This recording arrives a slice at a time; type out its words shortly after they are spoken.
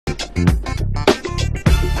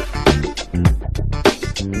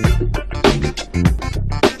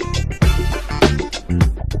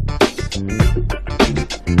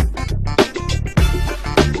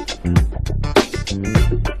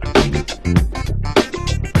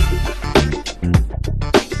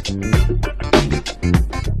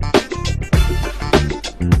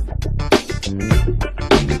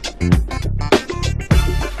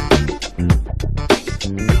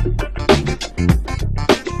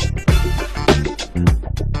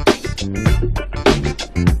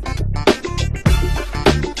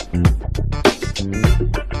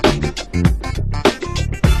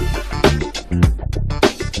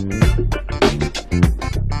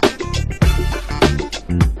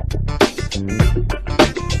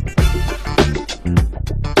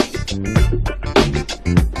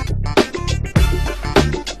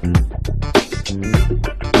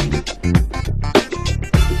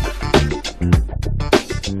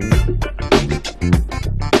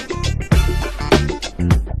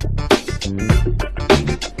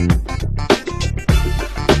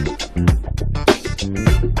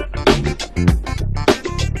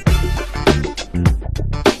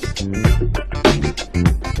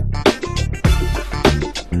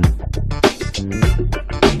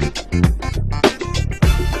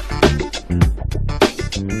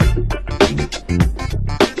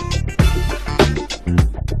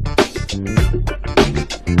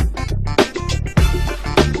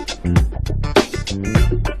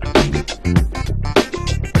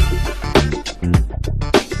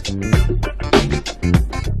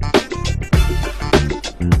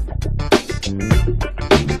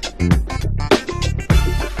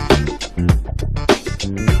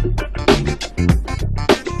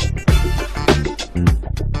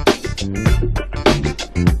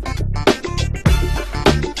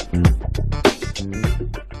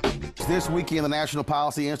This weekend, the National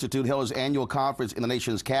Policy Institute held its annual conference in the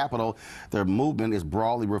nation's capital. Their movement is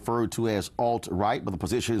broadly referred to as alt-right, but the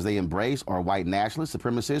positions they embrace are white nationalist,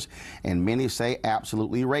 supremacists, and many say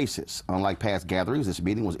absolutely racist. Unlike past gatherings, this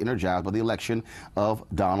meeting was energized by the election of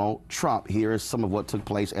Donald Trump. Here is some of what took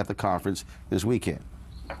place at the conference this weekend.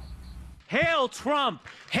 Hail Trump!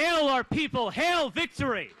 Hail our people! Hail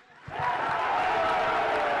victory!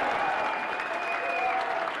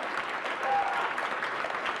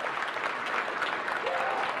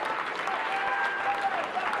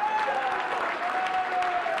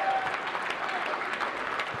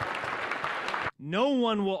 No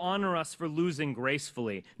one will honor us for losing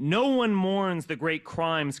gracefully. No one mourns the great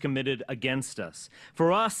crimes committed against us.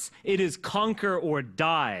 For us, it is conquer or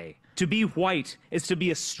die. To be white is to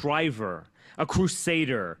be a striver, a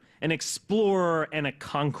crusader, an explorer, and a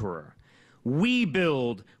conqueror. We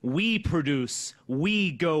build, we produce,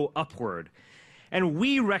 we go upward. And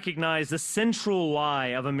we recognize the central lie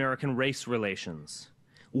of American race relations.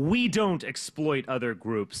 We don't exploit other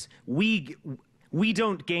groups. We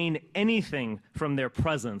don't gain anything from their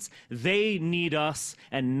presence. They need us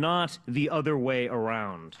and not the other way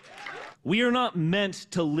around. We are not meant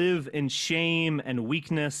to live in shame and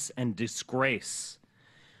weakness and disgrace.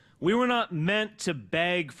 We were not meant to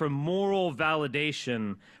beg for moral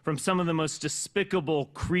validation from some of the most despicable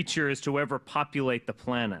creatures to ever populate the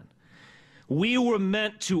planet. We were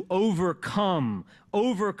meant to overcome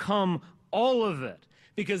all of it,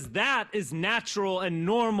 because that is natural and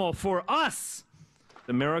normal for us.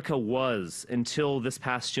 America was, until this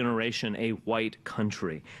past generation, a white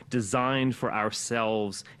country designed for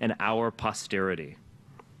ourselves and our posterity.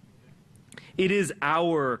 It is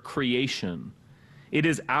our creation. It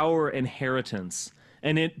is our inheritance,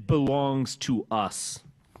 and it belongs to us.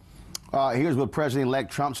 Here's what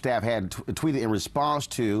President-elect Trump's staff had tweeted in response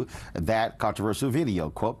to that controversial video.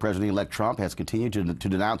 Quote, President-elect Trump has continued to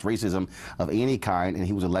denounce racism of any kind, and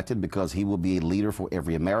he was elected because he will be a leader for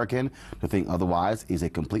every American. To think otherwise is a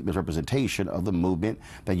complete misrepresentation of the movement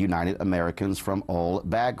that united Americans from all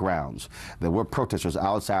backgrounds. There were protesters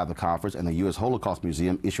outside the conference, and the U.S. Holocaust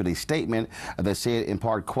Museum issued a statement that said, in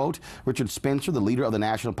part, quote, Richard Spencer, the leader of the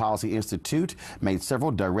National Policy Institute, made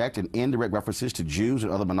several direct and indirect references to Jews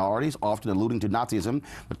and other minorities, often alluding to Nazism.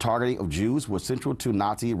 The targeting of Jews was central to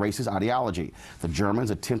Nazi racist ideology. The Germans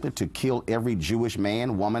attempted to kill every Jewish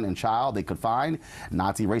man, woman, and child they could find.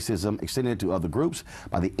 Nazi racism extended to other groups.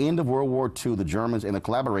 By the end of World War II, the Germans and the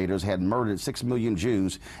collaborators had murdered 6 million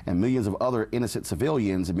Jews and millions of other innocent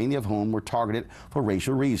civilians, many of whom were targeted for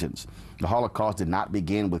racial reasons. The Holocaust did not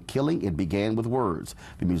begin with killing, it began with words.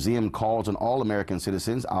 The museum calls on all American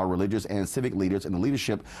citizens, our religious and civic leaders, and the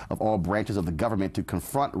leadership of all branches of the government to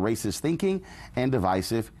confront racist thinking and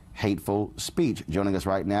divisive hateful speech. Joining us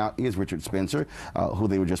right now is Richard Spencer, who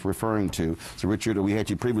they were just referring to. So, Richard, we had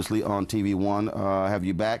you previously on TV One. Have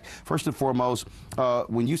you back? First and foremost,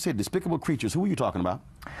 when you said despicable creatures, who were you talking about?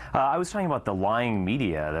 I was talking about the lying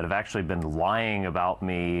media that have actually been lying about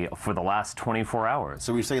me for the last 24 hours.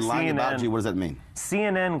 So when you say lying about you, what does that mean?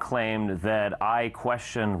 CNN claimed that I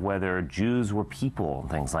questioned whether Jews were people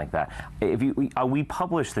and things like that. We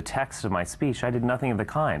published the text of my speech. I did nothing of the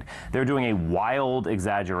kind. They're doing a wild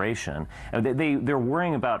exaggeration. They're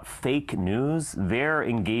worrying about fake news. They're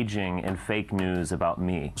engaging in fake news about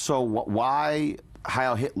me. So why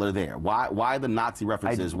Heil Hitler there? Why the Nazi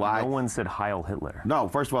references? Why? No one said Heil Hitler. No,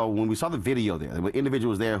 first of all, when we saw the video there were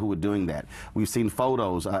individuals there who were doing that. We've seen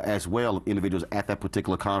photos as well of individuals at that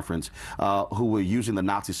particular conference who were using the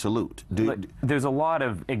Nazi salute. There's a lot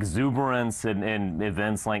of exuberance in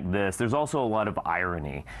events like this. There's also a lot of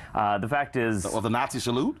irony. The fact is... Of the Nazi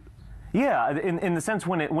salute? Yeah, in the sense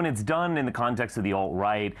when it's done in the context of the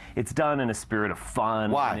alt-right, it's done in a spirit of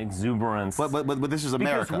fun and exuberance. But this is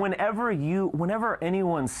America. Because whenever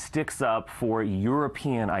anyone sticks up for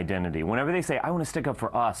European identity, whenever they say, I want to stick up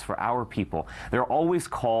for us, for our people, they're always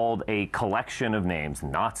called a collection of names: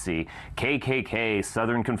 Nazi, KKK,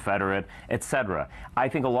 Southern Confederate, etc. I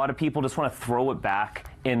think a lot of people just want to throw it back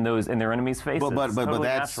in their enemies' faces.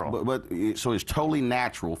 So it's totally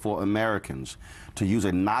natural for Americans to use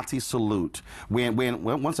a Nazi salute when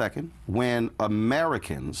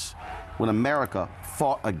America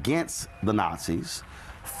fought against the Nazis,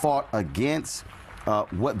 fought against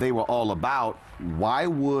what they were all about. Why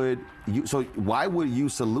would you salute? Why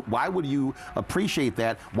would you appreciate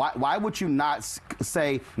that? Why would you not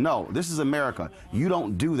say, no, this is America? You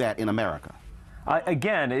don't do that in America.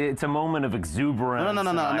 Again, it's a moment of exuberance.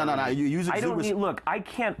 No. You use exuberance. Look, I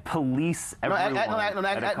can't police everyone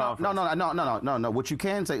at a conference. No. What you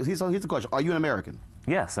can say, here's the question. Are you an American?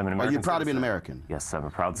 Yes, I'm an American. Are you proud to be an American? Yes, I'm a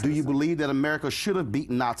proud citizen. Do you believe that America should have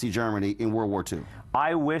beaten Nazi Germany in World War II?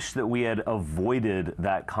 I wish that we had avoided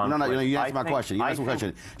that conflict. No, you answered my question. You answered my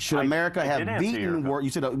question. Should America have beaten... You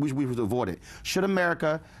said we would avoid it. Should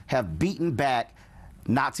America have beaten back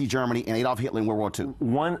Nazi Germany and Adolf Hitler in World War II?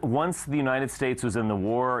 Once the United States was in the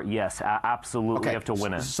war, yes, absolutely, we have to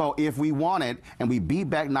win it. So if we won it and we beat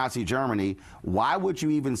back Nazi Germany, why would you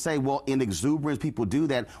even say, well, in exuberance people do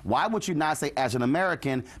that? Why would you not say, as an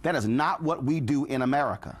American, that is not what we do in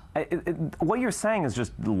America? What you're saying is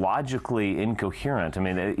just logically incoherent. I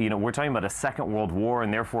mean, we're talking about a Second World War,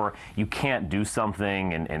 and therefore you can't do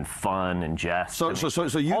something in fun and jest. So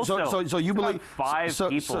you believe five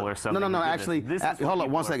people or something? No. Actually, hold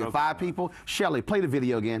on one second. 5 people. Shelley, play the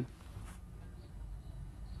video again.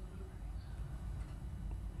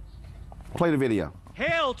 Play the video.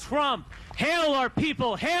 Hail Trump! Hail our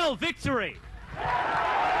people! Hail victory!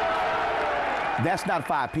 That's not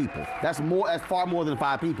 5 people. That's far more than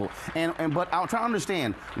 5 people. But I'm trying to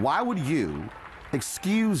understand, why would you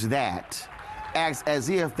excuse that as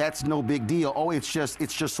if that's no big deal? Oh, it's just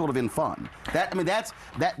sort of in fun. That's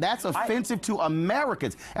offensive to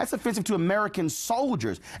Americans. That's offensive to American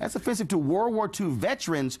soldiers. That's offensive to World War II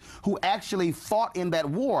veterans who actually fought in that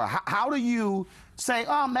war. How do you say,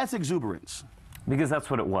 oh, that's exuberance? Because that's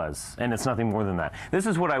what it was, and it's nothing more than that. This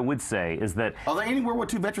is what I would say, is that... Are there any World War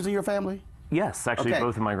II veterans in your family? Yes, actually,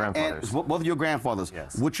 both of my grandfathers. And both of your grandfathers?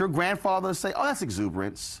 Yes. Would your grandfathers say, oh, that's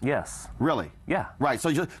exuberance? Yes. Really? Yeah. Right, so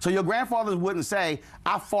your grandfathers wouldn't say,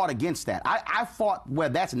 I fought against that. I fought where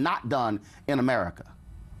that's not done in America.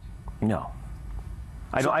 No.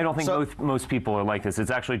 I don't think most people are like this.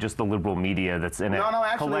 It's actually just the liberal media that's in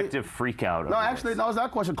a collective freakout. No, actually, no, it's not a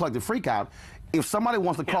question of collective freakout. If somebody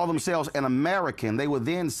wants to call themselves an American, they would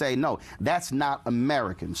then say, no, that's not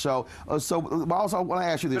American. So also, I want to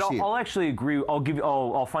ask you this here. I'll actually agree.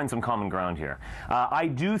 I'll find some common ground here. I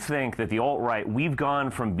do think that the alt-right, we've gone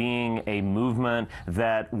from being a movement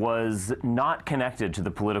that was not connected to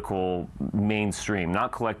the political mainstream,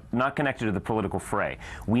 not connected to the political fray.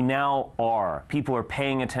 We now are. People are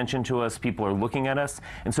paying attention to us. People are looking at us.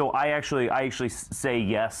 And so I actually say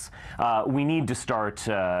yes. We need to start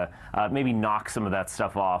maybe knock some of that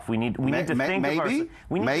stuff off. We need to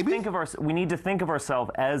think of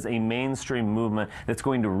ourselves as a mainstream movement that's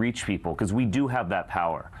going to reach people, because we do have that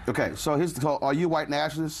power. Okay, so are you white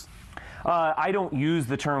nationalists? I don't use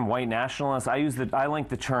the term white nationalist. I like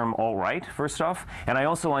the term alt-right, first off, and I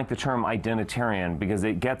also like the term identitarian, because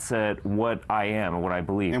it gets at what I am and what I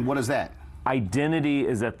believe. And what is that? Identity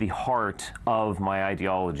is at the heart of my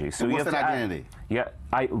ideology. So what's that identity?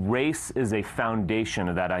 Race is a foundation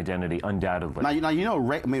of that identity, undoubtedly. Now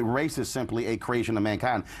race is simply a creation of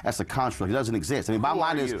mankind. That's a construct. It doesn't exist. I mean, bottom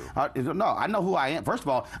line is, no, I know who I am. First of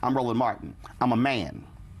all, I'm Roland Martin. I'm a man.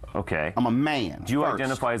 Okay. I'm a man. Do you first.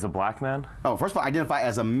 identify as a black man? Oh, first of all, I identify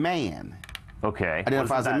as a man. Okay.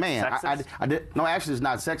 Identify as a man. Sexist? No, actually, it's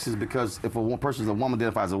not sexist because if a person is a woman,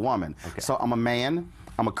 identifies as a woman. Okay. So I'm a man.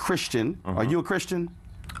 I'm a Christian. Are you a Christian?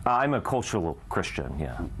 I'm a cultural Christian.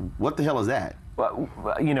 Yeah. What the hell is that? Well,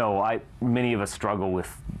 you know, many of us struggle with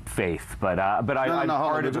faith, but I'm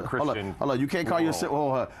part of a Christian. Hold on. You can't call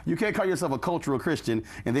yourself. You can't call yourself a cultural Christian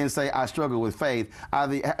and then say I struggle with faith.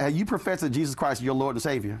 Have you professed that Jesus Christ is your Lord and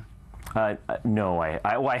Savior? No,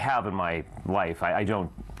 I have in my life. I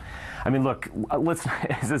don't. I mean, look. Let's.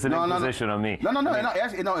 Is this an imposition on me? No.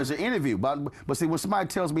 Actually, no. It's an interview. But see, when somebody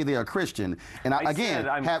tells me they're a Christian, and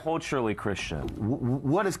I'm culturally Christian.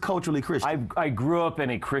 What is culturally Christian? I grew up in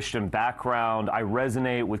a Christian background. I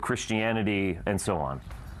resonate with Christianity, and so on.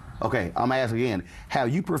 Okay, I'm asking again. Have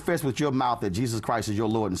you professed with your mouth that Jesus Christ is your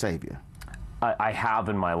Lord and Savior? I have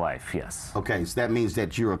in my life, yes. Okay, so that means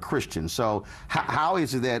that you're a Christian. So how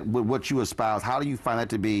is it that with what you espouse, how do you find that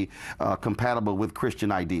to be compatible with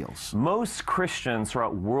Christian ideals? Most Christians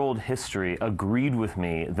throughout world history agreed with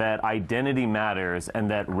me that identity matters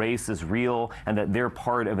and that race is real and that they're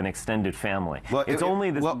part of an extended family. Well, it's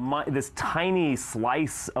only this tiny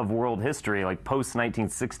slice of world history, like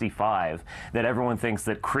post-1965, that everyone thinks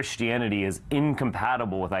that Christianity is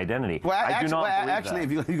incompatible with identity. Well, I do not believe actually,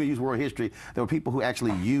 that. if you use world history, there were people who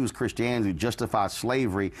actually used Christianity to justify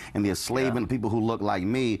slavery and the enslavement of people who look like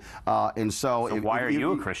me. And so why are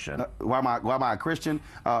you a Christian? Why am I a Christian?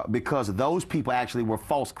 Because those people actually were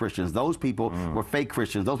false Christians. Those people were fake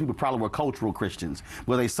Christians. Those people probably were cultural Christians,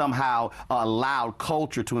 where they somehow allowed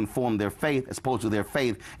culture to inform their faith as opposed to their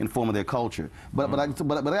faith informing their culture. But I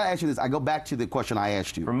ask you this. I go back to the question I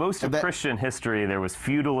asked you. For most of Christian history, there was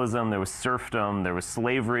feudalism, there was serfdom, there was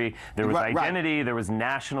slavery, there was identity, there was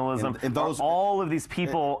nationalism. And those all of these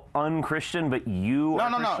people unchristian, but you are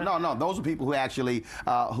Christian? No. Those are people who actually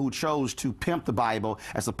who chose to pimp the Bible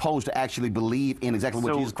as opposed to actually believe in exactly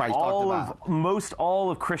what Jesus Christ talked about. Most all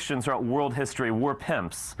of Christians throughout world history were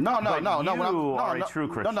pimps. No. You are a true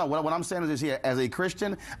Christian. No. What I'm saying is this here: as a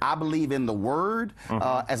Christian, I believe in the Word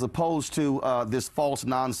as opposed to this false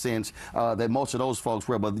nonsense that most of those folks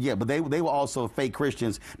were. But they were also fake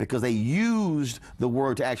Christians because they used the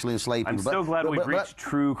Word to actually enslave people. I'm so glad we've reached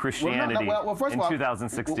true Christianity. First in of all,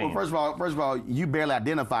 2016. First of all, you barely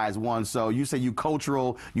identify as one. So you say you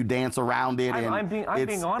cultural, you dance around it, and I'm being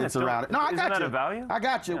honest. It's around it. No, I got you. Isn't that a value? I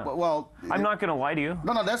got you. Yeah. Well, I'm not going to lie to you.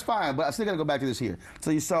 No, that's fine. But I still got to go back to this here.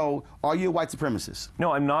 So are you a white supremacist?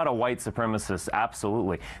 No, I'm not a white supremacist.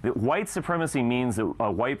 Absolutely. White supremacy means that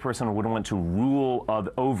a white person would want to rule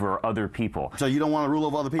over other people. So you don't want to rule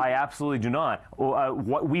over other people? I absolutely do not.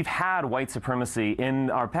 We've had white supremacy in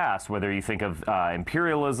our past, whether you think of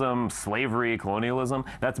imperialism, slavery, colonialism.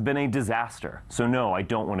 That's been a disaster. So no, I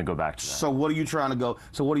don't want to go back to that. So what are you trying to go?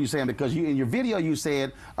 So what are you saying? Because in your video you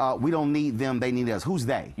said we don't need them, they need us. Who's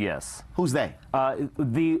they? Yes. Who's they?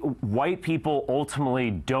 The white people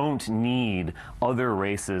ultimately don't need other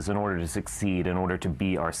races in order to succeed, in order to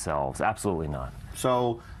be ourselves. Absolutely not.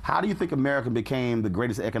 So how do you think America became the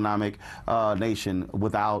greatest economic nation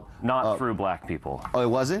without? Not through black people. Oh, it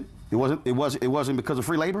wasn't? It wasn't because of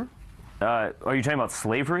free labor? Are you talking about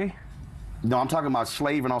slavery? No, I'm talking about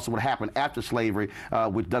slavery and also what happened after slavery,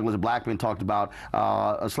 which Douglas Blackman talked about,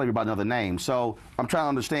 slavery by another name. So I'm trying to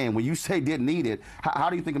understand, when you say didn't need it, how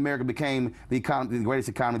do you think America became the greatest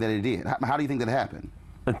economy that it did? How do you think that happened?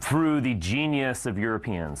 Through the genius of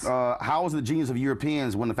Europeans. How was the genius of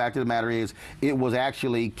Europeans when the fact of the matter is it was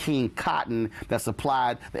actually King Cotton that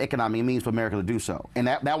supplied the economic means for America to do so? And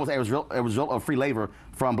that was a result of free labor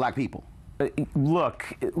from black people.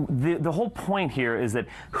 Look, the whole point here is that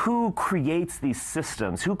who creates these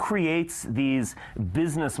systems? Who creates these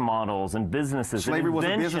business models and businesses? Slavery was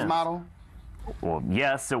a business model? Well,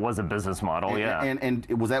 yes, it was a business model, yeah. And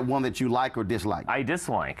was that one that you like or dislike? I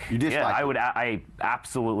dislike. You dislike it? I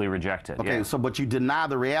absolutely reject it. Okay, yeah. But you deny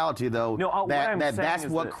the reality, though, that's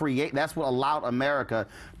what allowed America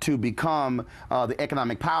to become the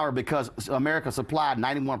economic power, because America supplied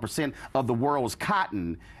 91% of the world's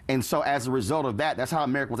cotton. And so as a result of that, that's how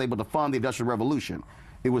America was able to fund the Industrial Revolution.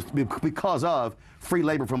 It was because of free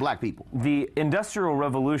labor from black people. The Industrial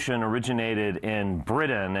Revolution originated in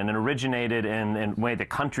Britain, and it originated in the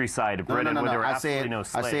countryside of Britain, where there were absolutely no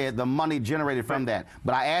slaves. I said the money generated from that.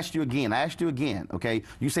 But I asked you again, okay?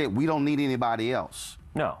 You said we don't need anybody else.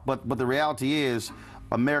 No. But the reality is,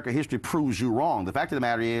 America history proves you wrong. The fact of the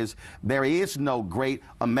matter is, there is no great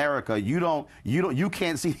America. You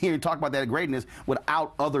can't sit here and talk about that greatness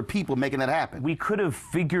without other people making that happen. We could have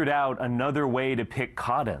figured out another way to pick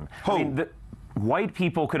cotton. Who? I mean, white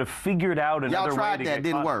people could have figured out another way to get cotton. Y'all tried that,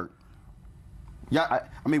 didn't work. Yeah,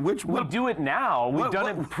 I mean, We do it now. We've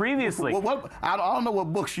done it previously. I don't know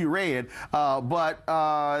what books you read,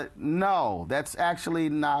 but no, that's actually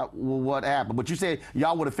not what happened. But you said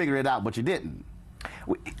y'all would have figured it out, but you didn't.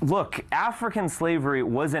 Look, African slavery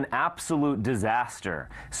was an absolute disaster,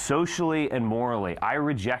 socially and morally. I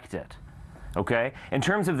reject it. Okay? In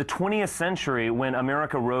terms of the 20th century, when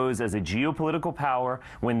America rose as a geopolitical power,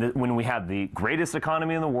 when we had the greatest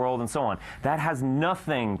economy in the world, and so on, that has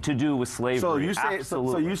nothing to do with slavery.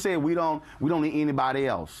 So you say we don't need anybody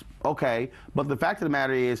else. Okay, but the fact of the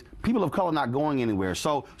matter is, people of color are not going anywhere.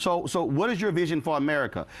 So what is your vision for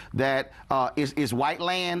America? That is white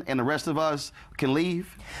land and the rest of us can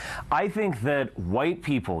leave? I think that white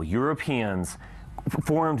people, Europeans,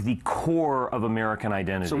 formed the core of American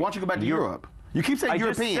identity. So why don't you go back to Europe? You keep saying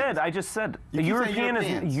Europeans. I just said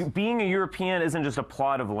being a European isn't just a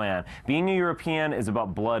plot of land. Being a European is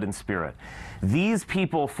about blood and spirit. These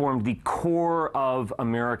people formed the core of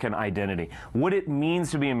American identity. What it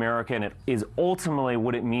means to be American is ultimately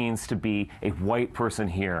what it means to be a white person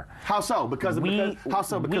here. How so? Because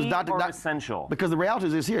Dr. are essential. Because the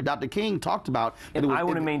reality is here. Dr. King talked about. And I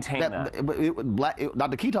want to maintain that.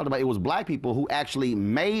 Dr. King talked about it was black people who actually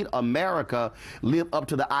made America live up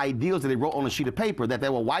to the ideals that they wrote on a sheet of paper. That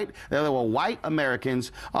there were white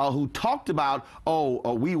Americans who talked about,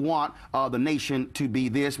 we want the nation to be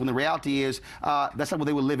this. When the reality is, that's not what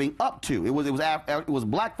they were living up to. It was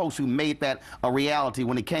black folks who made that a reality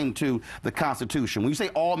when it came to the Constitution. When you say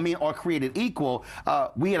all men are created equal,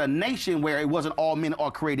 we had a nation where it wasn't all men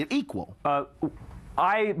are created equal.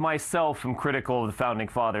 I myself am critical of the Founding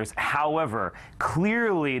Fathers. However,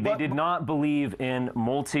 clearly they did not believe in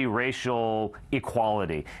multiracial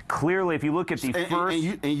equality. Clearly, if you look at the first...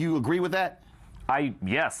 And you agree with that?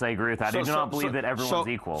 Yes, I agree with that. I do not believe that everyone's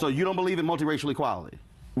equal. So you don't believe in multiracial equality?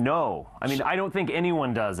 No. I mean, I don't think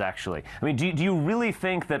anyone does, actually. I mean, do you really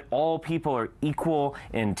think that all people are equal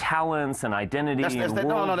in talents and identity and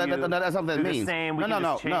worldview? No, that's not what that means.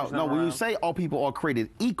 No. When you say all people are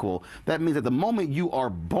created equal, that means at the moment you are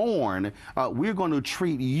born, we're going to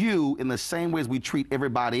treat you in the same way as we treat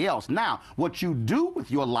everybody else. Now, what you do with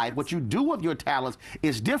your life, what you do with your talents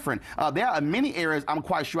is different. There are many areas I'm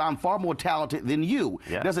quite sure I'm far more talented than you.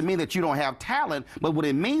 Yes. It doesn't mean that you don't have talent, but what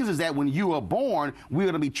it means is that when you are born, we're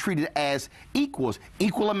going to be treated as equals,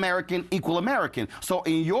 equal American. So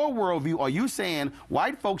in your worldview, are you saying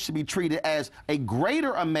white folks should be treated as a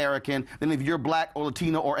greater American than if you're black or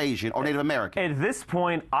Latino or Asian or Native American? At this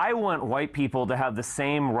point, I want white people to have the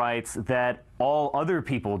same rights that all other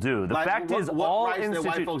people do. The fact is, all rights that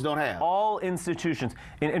white folks don't have? All institutions,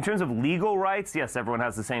 in terms of legal rights, yes, everyone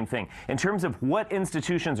has the same thing. In terms of what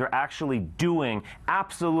institutions are actually doing,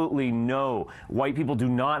 absolutely no. White people do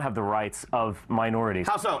not have the rights of minorities.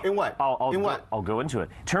 How so? In what? I'll go into it.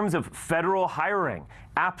 In terms of federal hiring,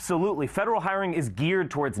 absolutely. Federal hiring is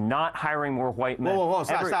geared towards not hiring more white men. Whoa,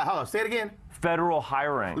 stop. Hold on. Say it again. Federal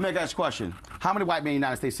hiring. Let me ask you a question. How many white men in the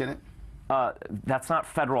United States Senate? That's not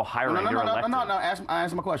federal hiring. No.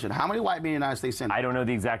 Answer my question. How many white men in the United States Senate? I don't know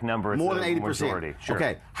the exact number. It's more than 80%. Majority. Sure.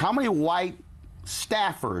 Okay. How many white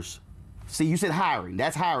staffers? See, you said hiring.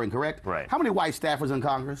 That's hiring, correct? Right. How many white staffers in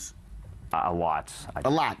Congress? A lot. A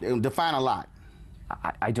lot. Define a lot.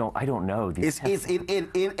 I don't know. It's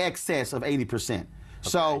in excess of 80%.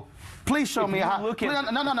 So please show me how. No.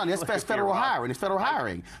 That's federal hiring. It's federal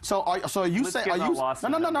hiring. So you say no.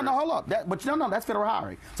 Hold up. That's federal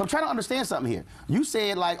hiring. So I'm trying to understand something here. You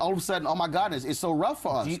said like all of a sudden, oh my goodness, it's so rough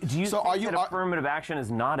for us. Do you think that affirmative action is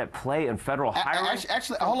not at play in federal hiring?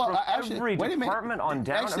 Actually, hold on. Every department on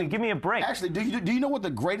down. Actually, give me a break. Actually, do you know what the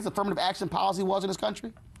greatest affirmative action policy was in this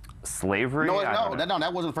country? Slavery? No,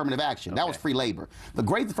 that wasn't affirmative action. That was free labor. The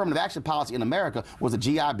great affirmative action policy in America was the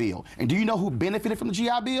GI Bill. And do you know who benefited from the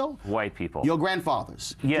GI Bill? White people. Your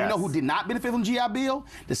grandfathers. Yes. Do you know who did not benefit from the GI Bill?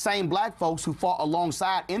 The same black folks who fought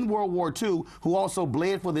alongside in World War II, who also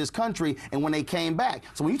bled for this country, and when they came back.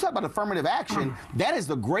 So when you talk about affirmative action, that is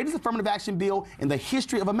the greatest affirmative action bill in the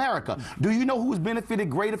history of America. Do you know who's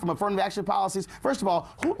benefited greater from affirmative action policies? First of all,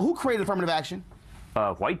 who created affirmative action?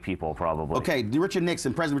 White people, probably. Okay, President Richard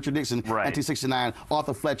Nixon, right. 1969.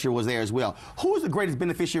 Arthur Fletcher was there as well. Who is the greatest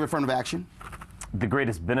beneficiary of affirmative action? The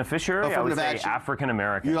greatest beneficiary? I would say African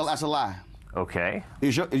Americans. That's a lie. Okay. Do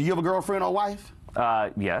you have a girlfriend or wife?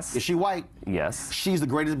 Yes. Is she white? Yes. She's the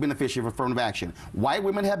greatest beneficiary of affirmative action. White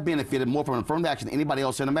women have benefited more from affirmative action than anybody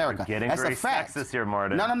else in America. That's a fact. Sexist here,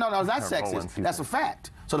 Martin. No, it's not sexist. That's a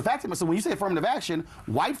fact. So the fact is, so when you say affirmative action,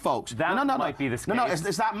 white folks. That might be the case. No,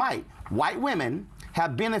 it's not might. White women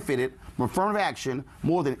have benefited from affirmative action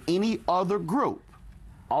more than any other group.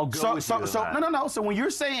 I'll go with you to that. No. So when you're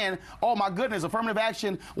saying, oh my goodness, affirmative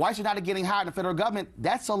action, why should not getting hired in the federal government?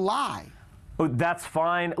 That's a lie. Oh, that's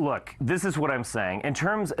fine. Look, this is what I'm saying. In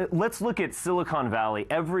terms, let's look at Silicon Valley.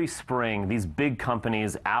 Every spring, these big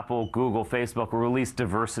companies, Apple, Google, Facebook, will release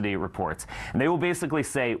diversity reports. And they will basically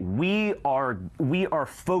say, we are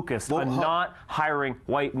focused on not hiring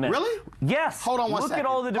white men. Really? Yes. Hold on one second. Look at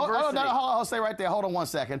all the diversity. Hold on, stay right there. Hold on one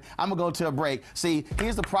second. I'm going to go to a break. See,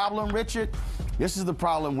 here's the problem, Richard. This is the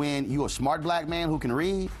problem when you're a smart black man who can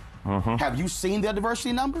read. Have you seen their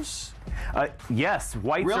diversity numbers? Yes,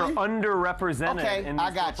 whites are underrepresented in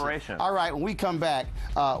these corporations. All right, when we come back,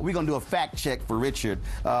 we're going to do a fact check for Richard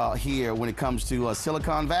here when it comes to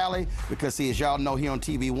Silicon Valley, because, see, as y'all know here on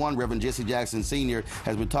TV1, Reverend Jesse Jackson Sr.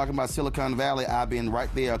 has been talking about Silicon Valley. I've been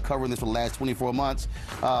right there covering this for the last 24 months.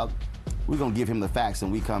 We're going to give him the facts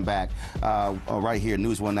when we come back right here,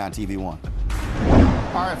 News 19 TV1.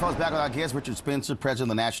 All right, folks, back with our guest, Richard Spencer,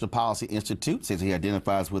 president of the National Policy Institute, says he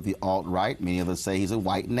identifies with the alt-right. Many others say he's a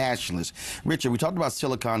white nationalist. Richard, we talked about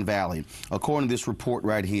Silicon Valley. According to this report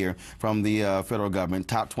right here from the federal government,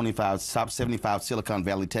 top 75 Silicon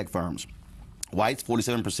Valley tech firms. Whites,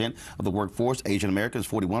 47% of the workforce. Asian Americans,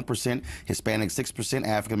 41%. Hispanics, 6%.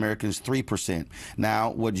 African Americans, 3%.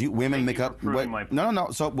 Now, women make up? No.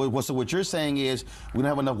 So what you're saying is we don't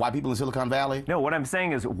have enough white people in Silicon Valley? No, what I'm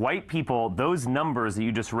saying is white people, those numbers that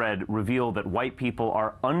you just read reveal that white people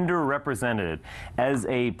are underrepresented as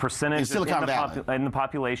a percentage in the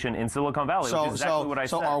population in Silicon Valley, which is exactly what I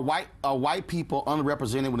said. So are white people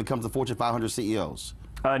underrepresented when it comes to Fortune 500 CEOs?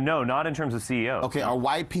 No, not in terms of CEOs. Okay, are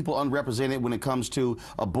white people underrepresented when it comes to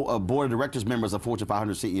a board of directors members of Fortune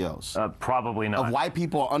 500 CEOs? Probably not. Are white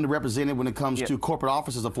people underrepresented when it comes to corporate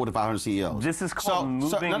offices of Fortune 500 CEOs? This is called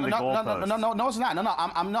moving the goalposts. No, it's not.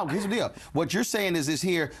 No, here's the deal. What you're saying is this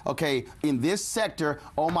here, okay, in this sector,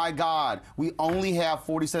 oh my God, we only have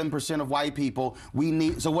 47% of white people.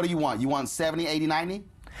 So what do you want? You want 70, 80, 90?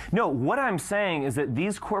 No, what I'm saying is that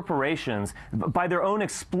these corporations, by their own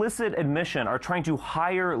explicit admission, are trying to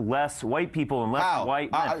hire less white people and less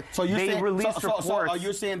white men. So you're saying, reports. So are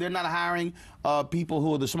you saying they're not hiring people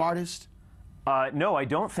who are the smartest? No, I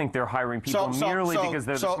don't think they're hiring people merely because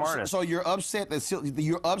they're the smartest. So you're upset that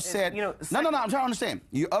you're upset. No, I'm trying to understand.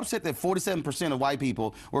 You're upset that 47% of white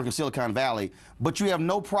people work in Silicon Valley, but you have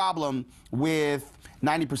no problem with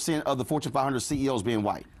 90% of the Fortune 500 CEOs being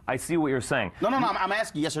white. I see what you're saying. No. I'm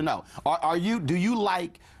asking yes or no. Do you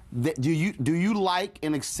like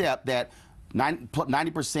and accept that 90%,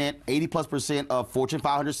 80+% of Fortune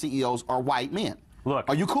 500 CEOs are white men? Look,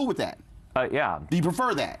 are you cool with that? Yeah. Do you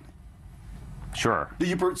prefer that? Sure.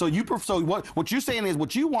 So what you're saying is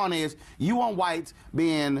what you want is you want whites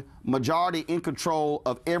being majority in control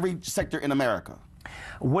of every sector in America.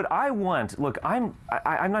 What I want, look, I'm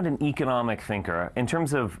not an economic thinker in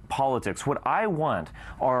terms of politics. What I want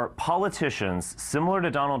are politicians similar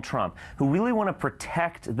to Donald Trump who really want to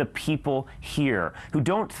protect the people here, who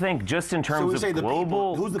don't think just in terms of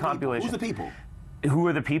global population. Who's the people? Who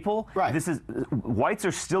are the people? Right. Whites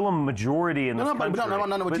are still a majority in this country.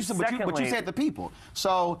 No. But you said the people.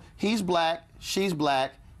 So he's black, she's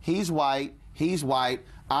black, he's white,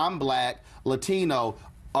 I'm black, Latino.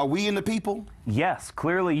 Are we in the people? Yes,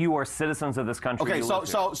 clearly you are citizens of this country. Okay,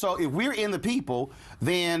 so if we're in the people,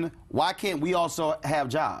 then why can't we also have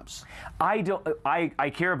jobs? I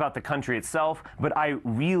care about the country itself, but I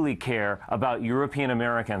really care about European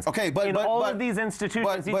Americans. Okay, but all of these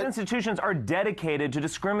institutions, these institutions are dedicated to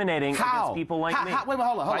discriminating against people like me. Wait,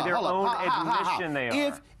 hold on. By their own admission, they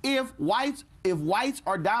are. If whites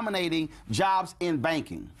are dominating jobs in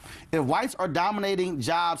banking, if whites are dominating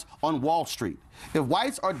jobs on Wall Street, if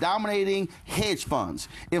whites are dominating hedge funds,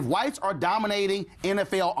 if whites are dominating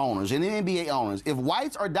NFL owners and NBA owners, if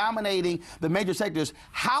whites are dominating the major sectors,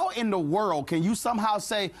 how in the world can you somehow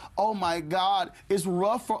say, oh my God, it's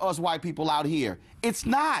rough for us white people out here? It's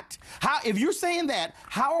not. If you're saying that,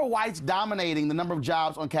 how are whites dominating the number of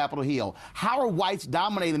jobs on Capitol Hill? How are whites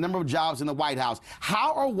dominating the number of jobs in the White House?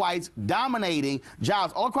 How are whites dominating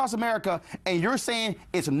jobs all across America? And you're saying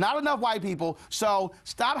it's not enough white people, so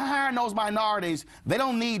stop hiring those minorities. They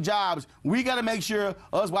don't need jobs. We got to make sure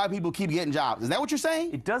us white people keep getting jobs. Is that what you're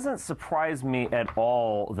saying? It doesn't surprise me at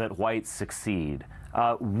all that whites succeed.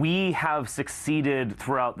 We have succeeded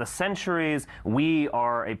throughout the centuries. We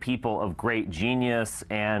are a people of great genius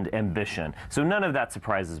and ambition. So none of that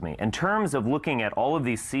surprises me. In terms of looking at all of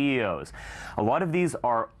these CEOs, a lot of these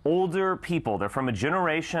are older people. They're from a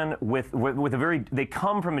generation they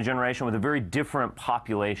come from a generation with a very different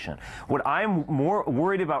population. What I'm more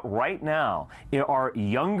worried about right now are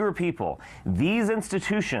younger people. These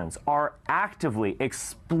institutions are actively,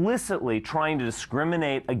 explicitly trying to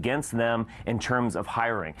discriminate against them in terms of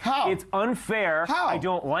hiring. How? It's unfair. How? I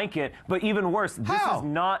don't like it. But even worse, this is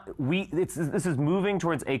not this is moving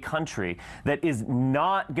towards a country that is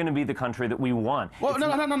not going to be the country that we want. Well,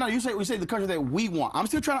 no. You say the country that we want. I'm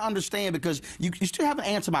still trying to understand because you still haven't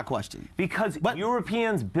answered my question. Because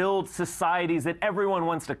Europeans build societies that everyone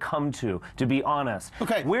wants to come to be honest.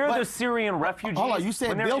 Okay. Where are the Syrian refugees? Hold on, you said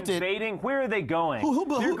when they're built invading, where are they going?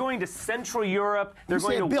 They're going to Central Europe. They're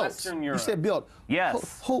going to Western Europe. You said built.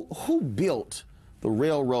 Yes. Who built the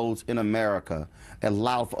railroads in America and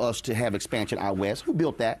allowed for us to have expansion out west? Who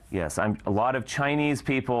built that? Yes, a lot of Chinese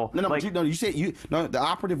people. You said the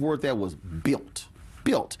operative word there was built.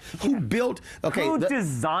 Built. Who built? Okay. Who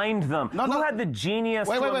designed them? Who had the genius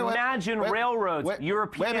to imagine railroads?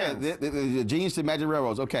 Europeans. Wait a minute. The genius to imagine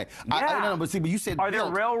railroads. Okay. Yeah. But you said Are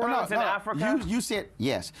built. there railroads in Africa? You said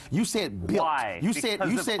yes. You said built. Why? You said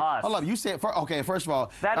because of us. Hold on. You said okay. First of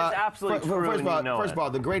all, that is absolutely true. First of all,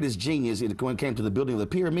 the greatest genius when it came to the building of the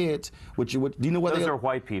pyramids. Do you know what those are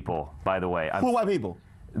white people, by the way. Who are white people?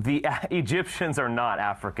 The Egyptians are not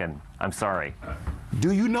African. I'm sorry.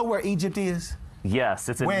 Do you know where Egypt is? Yes,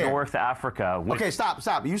 it's in North Africa. Okay, stop.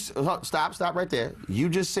 Stop right there. You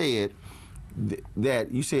just said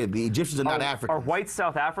that the Egyptians are not African. Are white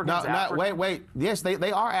South Africans African? Wait. Yes,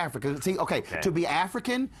 they are African. See, okay, to be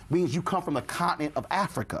African means you come from the continent of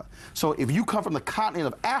Africa. So if you come from the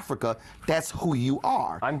continent of Africa, that's who you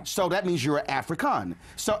are. So that means you're an African.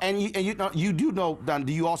 So you do know.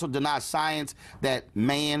 Do you also deny science that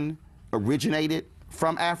man originated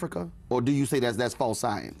from Africa, or do you say that's false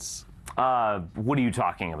science? What are you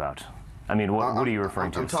talking about? I mean, what are you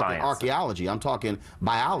referring to? I'm talking science. Archaeology. I'm talking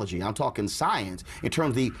biology. I'm talking science. In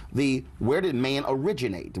terms of where did man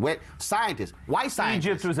originate? White scientists.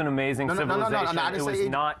 Egypt was an amazing civilization. It was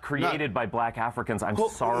not created by black Africans. I'm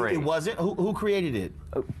sorry. It wasn't. Who created it?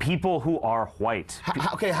 People who are white.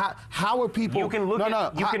 How are people? You can look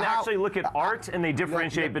actually look at art, and they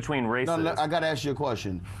differentiate between races. No, I got to ask you a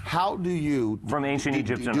question. How do you from ancient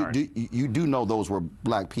Egyptian art? You do know those were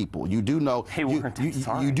black people. You do know. They weren't.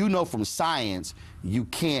 You do know from science you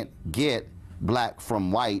can't get black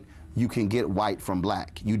from white. You can get white from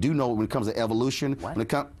black. You do know when it comes to evolution. What? When it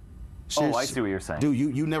comes. I see what you're saying. Dude,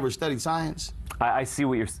 you never studied science? I see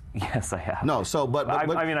what you're. Yes, I have. No, so but I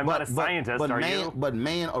mean, I'm not a scientist. Are you? But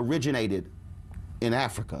man originated in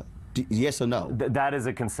Africa. Yes or no? That is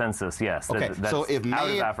a consensus. Yes. Okay. So if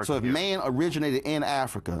man originated in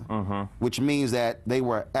Africa, which means that they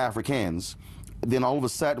were Africans, then all of a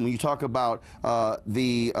sudden, when you talk about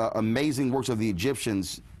the amazing works of the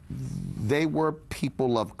Egyptians, they were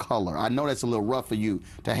people of color. I know that's a little rough for you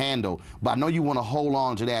to handle, but I know you want to hold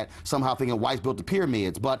on to that, somehow thinking whites built the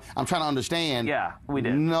pyramids. But I'm trying to understand. Yeah, we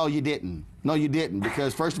did. No, you didn't. No, you didn't.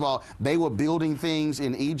 Because first of all, they were building things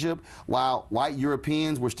in Egypt while white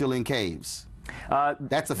Europeans were still in caves.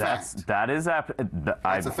 That's a fact. That's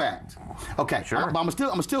a fact. Okay, sure.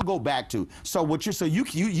 I'm still go back to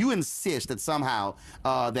you insist that somehow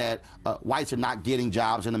that whites are not getting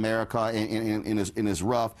jobs in America in this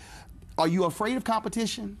rough. Are you afraid of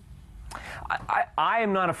competition? I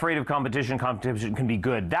am not afraid of competition. Competition can be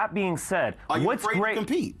good. That being said, what's great? To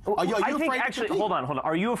compete? Are you afraid actually, to compete? hold on.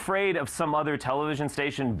 Are you afraid of some other television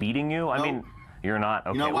station beating you? I mean. You're not.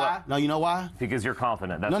 Okay. You know why? No, you know why? Because you're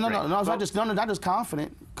confident. That's no. Well, not just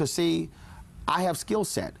confident. Because see, I have skill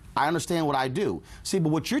set. I understand what I do. See, but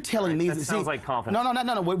what you're telling me is sounds like confidence.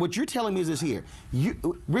 No. What you're telling me is this here.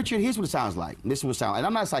 Richard, here's what it sounds like. This is what it sounds like. And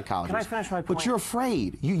I'm not a psychologist. Can I finish my point? But you're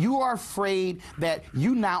afraid. You are afraid that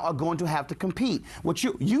you now are going to have to compete.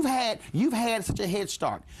 You've had such a head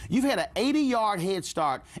start. You've had an 80-yard head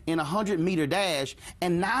start in a 100-meter dash,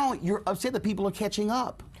 and now you're upset that people are catching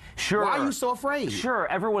up. Sure. Why are you so afraid? Sure,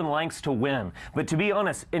 everyone likes to win. But to be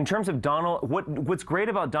honest, in terms of what's great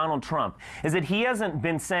about Donald Trump is that he hasn't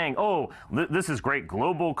been saying, oh, this is great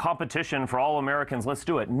global competition for all Americans, let's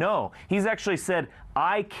do it. No, he's actually said,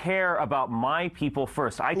 I care about my people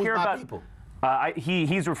first. I care about people.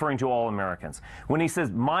 He's referring to all Americans. When he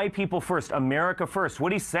says, my people first, America first,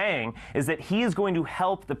 what he's saying is that he is going to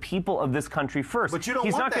help the people of this country first. But you don't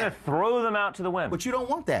He's want not going to throw them out to the wind. But you don't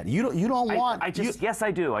want that. You don't want... Yes,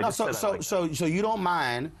 I do. So you don't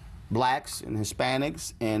mind blacks and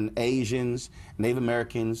Hispanics and Asians, Native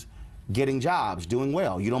Americans getting jobs, doing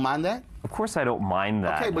well. You don't mind that? Of course I don't mind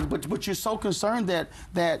that. Okay, but you're so concerned that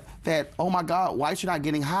oh my God, whites are not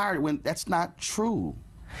getting hired when that's not true.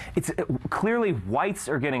 It's clearly whites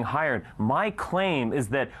are getting hired. My claim is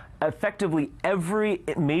that effectively every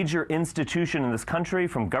major institution in this country,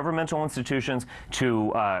 from governmental institutions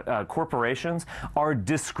to corporations, are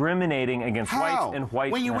discriminating against whites and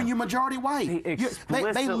white men. When you're majority white, they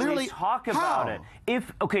explicitly they literally talk about it.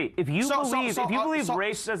 If you believe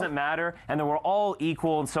race doesn't matter and that we're all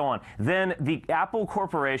equal and so on, then the Apple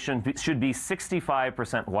Corporation should be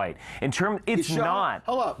 65% white. It's not.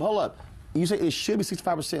 Hold up. You say it should be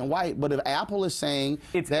 65% white, but if Apple is saying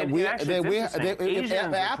Asians are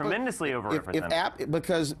tremendously overrepresented.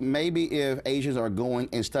 Because maybe if Asians are going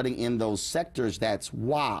and studying in those sectors, that's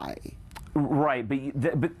why. Right,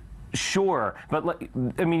 but sure, but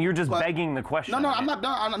I mean, you're just begging the question. No, I'm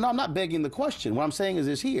not begging the question. What I'm saying is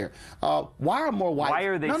this here: why are more whites? Why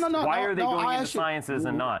are they? Why are they going into sciences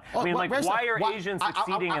and not? I mean, why are Asians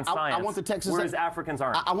succeeding in science, I want the Texas, whereas Africans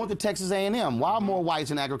aren't? I want the Texas A&M. Why are more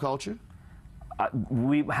whites in agriculture?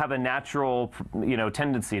 We have a natural,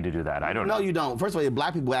 tendency to do that. I don't know. No, you don't. First of all,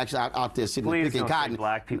 black people actually out there sitting picking cotton.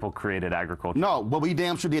 Black people created agriculture. No, but we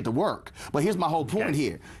damn sure did the work. But here's my whole point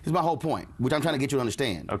here. Here's my whole point, which I'm trying to get you to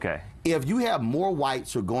understand. Okay. If you have more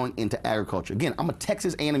whites who are going into agriculture, again, I'm a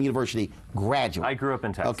Texas A&M University graduate. I grew up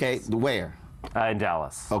in Texas. Okay, where? In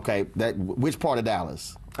Dallas. Okay, which part of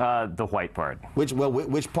Dallas? The white part.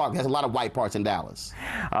 Which part? There's a lot of white parts in Dallas.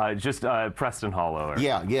 Just Preston Hollow.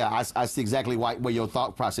 Yeah. I see exactly where your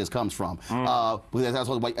thought process comes from.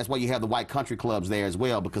 That's why you have the white country clubs there as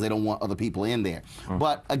well, because they don't want other people in there.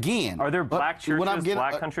 But again, are there black churches,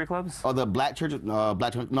 black country clubs? Are the black churches? No,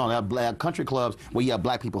 they're black country clubs where you have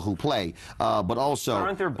black people who play. But also,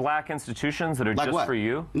 aren't there black institutions that are just for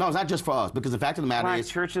you? No, it's not just for us. Because the fact of the matter is,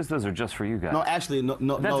 churches, those are just for you guys. No, actually,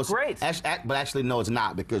 no. That's great. But actually, no, it's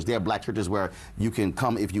not. Because there are black churches where you can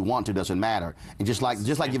come if you want to, doesn't matter. And just like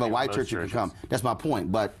you have a white church, you can come. That's my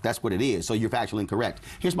point, but that's what it is. So you're factually incorrect.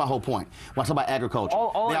 Here's my whole point. When I talk about agriculture,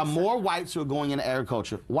 there are more whites who are going into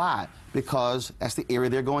agriculture. Why? Because that's the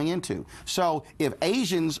area they're going into. So if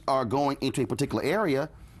Asians are going into a particular area,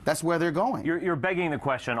 that's where they're going. You're begging the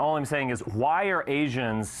question. All I'm saying is, why are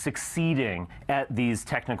Asians succeeding at these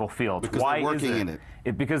technical fields? Because they're working in it.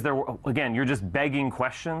 Because they're, again, you're just begging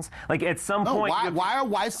questions. Like, at some point... Why are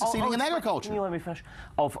whites succeeding in agriculture? Can you let me finish?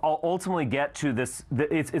 I'll ultimately get to this.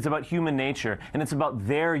 It's about human nature, and it's about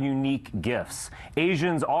their unique gifts.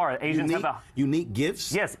 Asians have a... Unique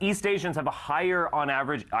gifts? Yes, East Asians have a higher, on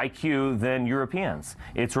average, IQ than Europeans.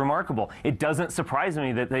 It's remarkable. It doesn't surprise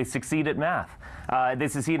me that they succeed at math. They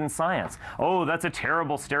succeed in science. Oh, that's a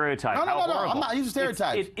terrible stereotype. No, I'm not using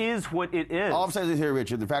stereotypes. It is what it is. All I'm saying is here,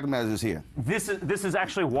 Richard. The fact of the matter is here. This is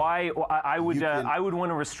actually why I would want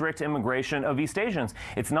to restrict immigration of East Asians.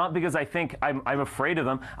 It's not because I think I'm afraid of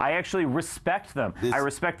them. I actually respect them. I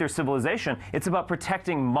respect their civilization. It's about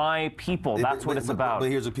protecting my people. That's what it's about. But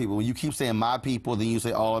here's the people. When you keep saying my people, then you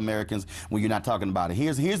say all Americans when you're not talking about it.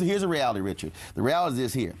 Here's the reality, Richard. The reality is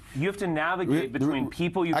this here. You have to navigate between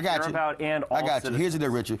people you care about and all citizens. Here's the deal,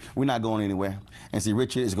 Richard. We're not going anywhere. And see,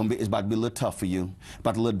 Richard, it's about to be a little tough for you.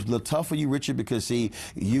 About a little tough for you, Richard, because see,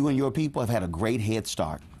 you and your people have had a great head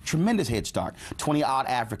start. Tremendous head start. 20-odd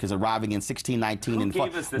Africans arriving in 1619. Who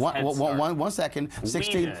gave us this head start? One second.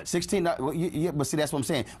 16. But see, that's what I'm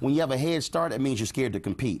saying. When you have a head start, it means you're scared to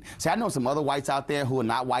compete. See, I know some other whites out there who are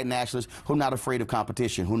not white nationalists, who are not afraid of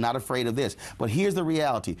competition, who are not afraid of this. But here's the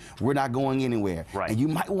reality. We're not going anywhere. Right. And you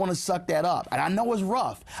might want to suck that up. And I know it's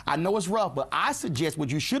rough. But I suggest what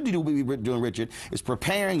you should be doing, Richard, is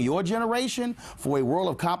preparing your generation for a world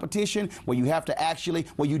of competition where you have to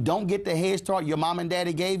where you don't get the head start your mom and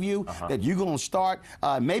daddy gave you, that you're going to start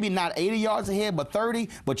maybe not 80 yards ahead, but 30.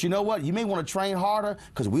 But you know what? You may want to train harder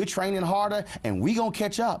because we're training harder, and we're going to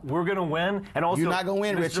catch up. We're going to win. And also, you're not going to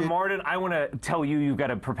win, Mr. Richard. Martin, I want to tell you, you've got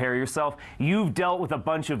to prepare yourself. You've dealt with a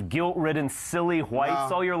bunch of guilt-ridden, silly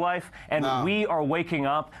whites all your life, and we are waking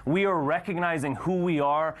up. We are recognizing who we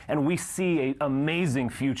are, and we see an amazing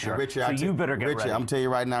future. Richard, so you better get ready. I'm going to tell you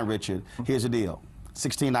right now, Richard, here's the deal.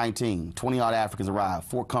 1619, 20-odd Africans arrived,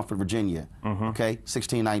 Fort Comfort, Virginia, okay?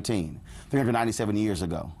 1619, 397 years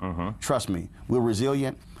ago. Trust me, we're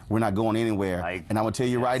resilient. We're not going anywhere. And I'm going to tell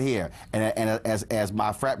you right here, and as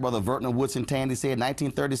my frat brother Vertner Woodson Tandy said in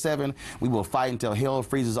 1937, we will fight until hell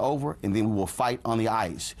freezes over, and then we will fight on the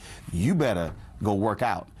ice. You better go work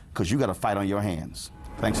out, because you got to fight on your hands.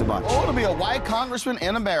 Thanks so much. Oh, to be a white congressman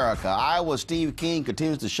in America. Iowa's Steve King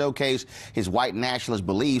continues to showcase his white nationalist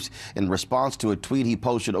beliefs in response to a tweet he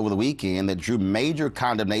posted over the weekend that drew major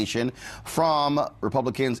condemnation from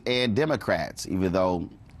Republicans and Democrats, even though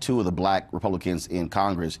two of the black Republicans in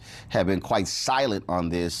Congress have been quite silent on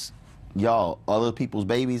this. Y'all, other people's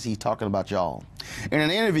babies, he's talking about y'all. In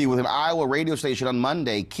an interview with an Iowa radio station on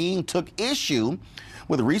Monday, King took issue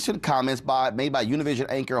with recent comments made by Univision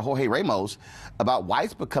anchor Jorge Ramos about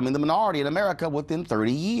whites becoming the minority in America within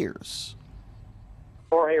 30 years.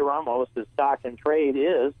 Jorge Ramos' stock and trade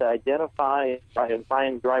is to identify and try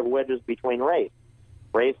and drive wedges between race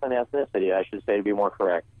and ethnicity, I should say, to be more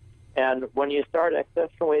correct. And when you start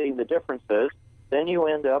accentuating the differences, then you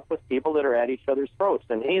end up with people that are at each other's throats.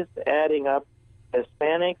 And he's adding up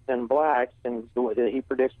Hispanics and blacks, and he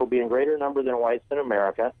predicts will be in greater number than whites in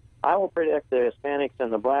America. I will predict the Hispanics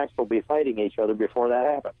and the blacks will be fighting each other before that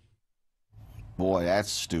happens. Boy,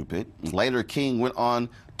 that's stupid. Later, King went on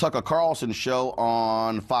Tucker Carlson's show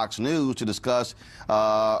on Fox News to discuss,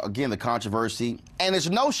 again, the controversy. And it's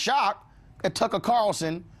no shock that Tucker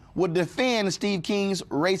Carlson would defend Steve King's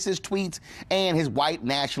racist tweets and his white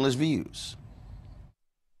nationalist views.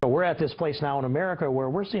 We're at this place now in America where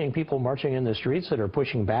we're seeing people marching in the streets that are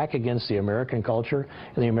pushing back against the American culture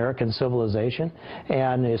and the American civilization.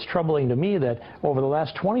 And it's troubling to me that over the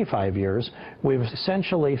last 25 years, we've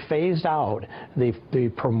essentially phased out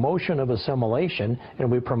the promotion of assimilation, and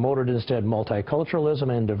we promoted instead multiculturalism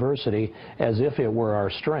and diversity as if it were our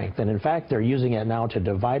strength. And in fact, they're using it now to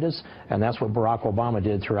divide us, and that's what Barack Obama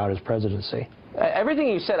did throughout his presidency. Everything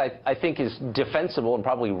you said, I think, is defensible and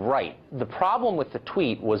probably right. The problem with the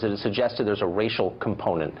tweet was that it suggested there's a racial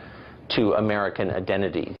component to American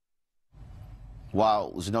identity.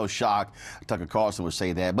 Well, there's no shock Tucker Carlson would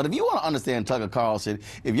say that. But if you want to understand Tucker Carlson,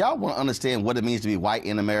 if y'all want to understand what it means to be white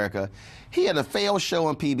in America, he had a failed show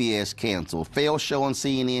on PBS canceled, failed show on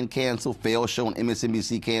CNN canceled, failed show on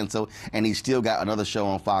MSNBC canceled, and he still got another show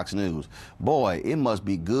on Fox News. Boy, it must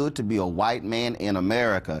be good to be a white man in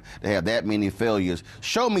America to have that many failures.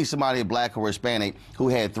 Show me somebody black or Hispanic who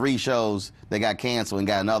had 3 shows that got canceled and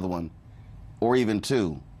got another one, or even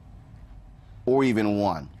 2, or even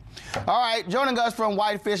 1. All right, joining us from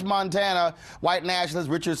Whitefish, Montana, white nationalist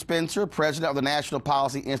Richard Spencer, president of the National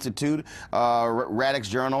Policy Institute, Radix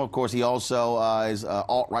Journal. Of course, he also is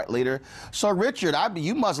alt-right leader. So, Richard,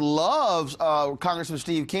 you must love Congressman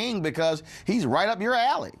Steve King because he's right up your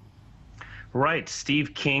alley. Right.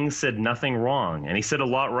 Steve King said nothing wrong, and he said a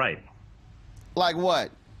lot right. Like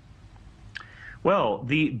what? Well,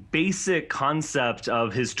 the basic concept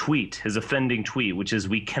of his tweet, his offending tweet, which is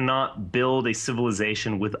we cannot build a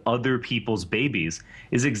civilization with other people's babies,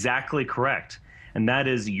 is exactly correct. And that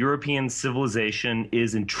is European civilization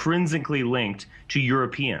is intrinsically linked to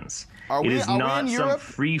Europeans. It is not some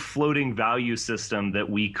free-floating value system that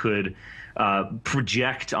we could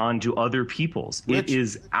project onto other peoples. It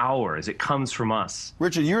is ours. It comes from us.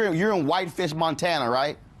 Richard, you're in Whitefish, Montana,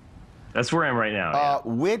 right? That's where I am right now. Yeah.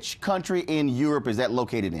 Which country in Europe is that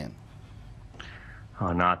located in?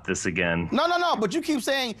 Oh, not this again. No, but you keep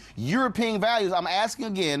saying European values. I'm asking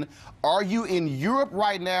again, are you in Europe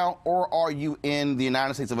right now, or are you in the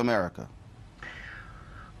United States of America?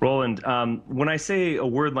 Roland, when I say a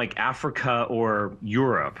word like Africa or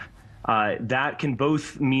Europe, that can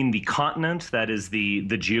both mean the continent, that is the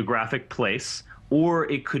geographic place,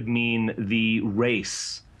 or it could mean the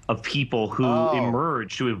race of people who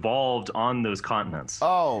emerged, who evolved on those continents.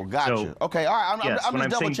 Oh, gotcha. So, okay, all right. I'm when just I'm saying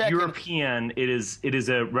double-checking. European, it is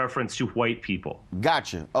a reference to white people.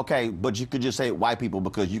 Gotcha. Okay, but you could just say white people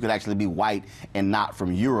because you could actually be white and not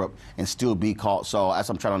from Europe and still be called. So that's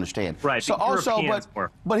what I'm trying to understand. Right. So also,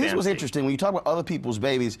 but here's what's interesting. When you talk about other people's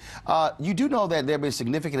babies, you do know that there have been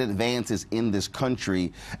significant advances in this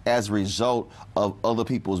country as a result of other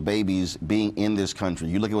people's babies being in this country.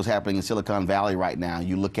 You look at what's happening in Silicon Valley right now.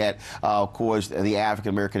 You look at, of course, the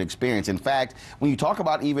African-American experience. In fact, when you talk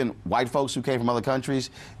about even white folks who came from other countries,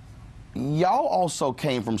 y'all also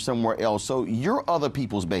came from somewhere else. So you're other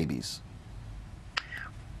people's babies.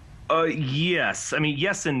 Yes. I mean,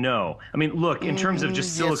 yes and no. I mean, look, in terms of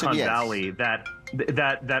just Silicon Valley, that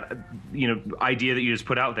idea that you just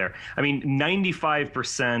put out there. I mean,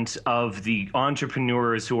 95% of the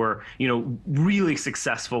entrepreneurs who are, really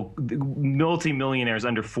successful, multimillionaires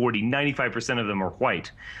under 40, 95% of them are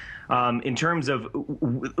white. In terms of,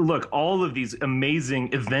 look, all of these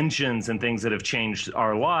amazing inventions and things that have changed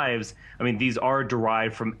our lives, I mean, these are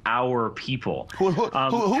derived from our people.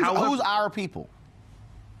 Who's our people?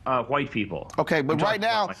 white people. Okay, but I'm right talking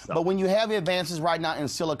about now, myself. but when you have the advances right now in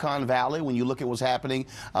Silicon Valley, when you look at what's happening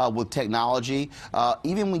with technology,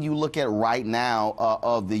 even when you look at right now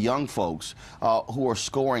of the young folks who are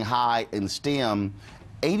scoring high in STEM,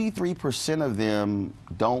 83% of them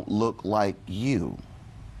don't look like you.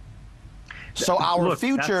 So our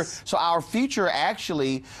future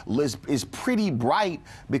actually is pretty bright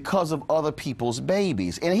because of other people's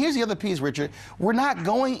babies. And here's the other piece, Richard. We're not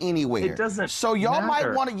going anywhere. It doesn't So y'all might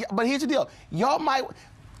matter. want to, but here's the deal.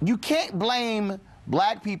 You can't blame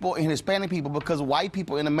black people and Hispanic people because white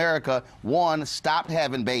people in America, one, stopped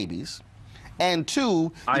having babies. And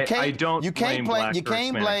two, you can't blame black people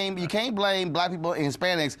and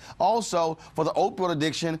Hispanics also for the opioid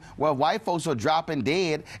addiction, where white folks are dropping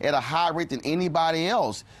dead at a higher rate than anybody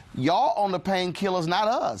else. Y'all on the painkillers, not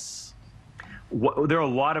us. There are a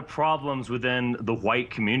lot of problems within the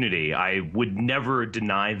white community. I would never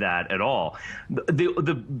deny that at all.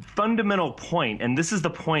 The fundamental point, and this is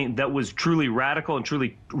the point that was truly radical and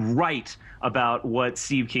truly right about what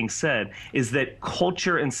Steve King said, is that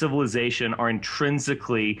culture and civilization are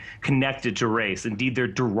intrinsically connected to race. Indeed, they're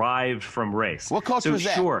derived from race. What culture is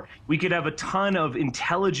that? Sure, we could have a ton of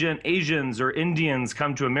intelligent Asians or Indians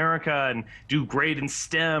come to America and do great in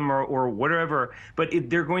STEM or whatever, but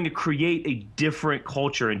they're going to create a different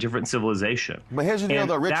culture and different civilization. But here's the deal,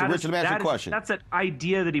 though, Richard, let me ask you a question. That's an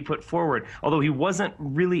idea that he put forward, although he wasn't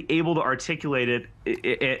really able to articulate it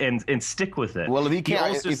and stick with it. Well, if he can't,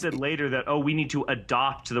 he also said later that, oh, we need to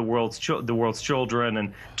adopt the world's children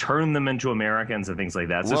and turn them into Americans and things like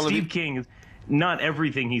that. So Steve King, not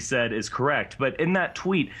everything he said is correct, but in that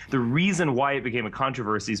tweet, the reason why it became a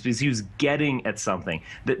controversy is because he was getting at something,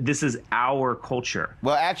 that this is our culture.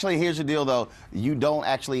 Well, actually, here's the deal, though. You don't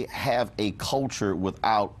actually have a culture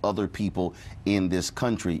without other people in this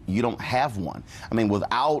country. You don't have one. I mean,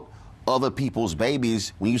 without other people's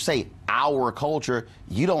babies, when you say our culture,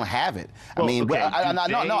 you don't have it. Well, I mean, okay,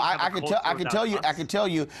 I can tell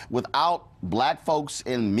you, without black folks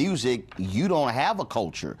in music, you don't have a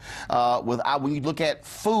culture. When you look at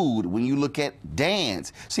food, when you look at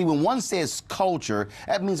dance, see, when one says culture,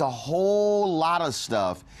 that means a whole lot of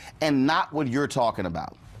stuff, and not what you're talking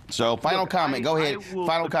about. So, final comment. Go ahead.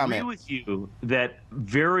 Final comment. I agree with you that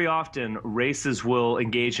very often races will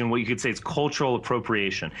engage in what you could say is cultural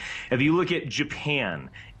appropriation. If you look at Japan,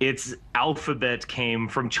 its alphabet came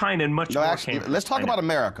from China, and much more came from let's talk China. about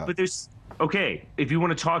America. But there's if you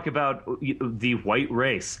want to talk about the white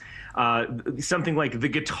race, something like the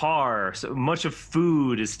guitar, so much of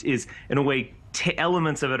food is in a way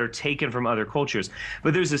elements of it are taken from other cultures.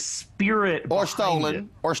 But there's a spirit behind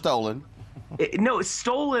it. Stolen. No,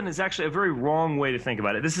 stolen is actually a very wrong way to think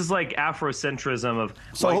about it. This is like Afrocentrism of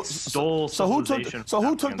stole civilization. So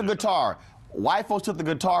who took the guitar? White folks took the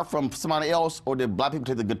guitar from somebody else, or did black people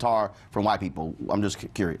take the guitar from white people? I'm just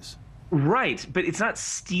curious. Right, but it's not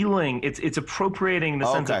stealing. It's appropriating in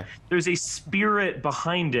the sense of there's a spirit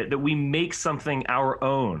behind it that we make something our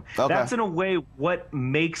own. That's in a way what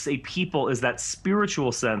makes a people is that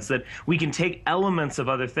spiritual sense that we can take elements of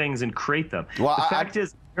other things and create them. Well, the fact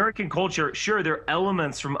is, American culture, sure, there are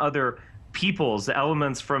elements from other peoples,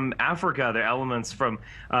 elements from Africa, there are elements from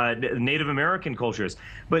Native American cultures,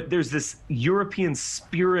 but there's this European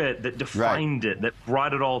spirit that defined it, that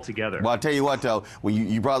brought it all together. Well, I'll tell you what, though, when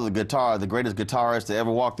you brought the guitar, the greatest guitarist to ever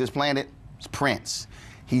walk this planet is Prince.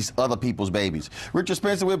 He's other people's babies. Richard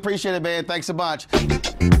Spencer, we appreciate it, man. Thanks a bunch.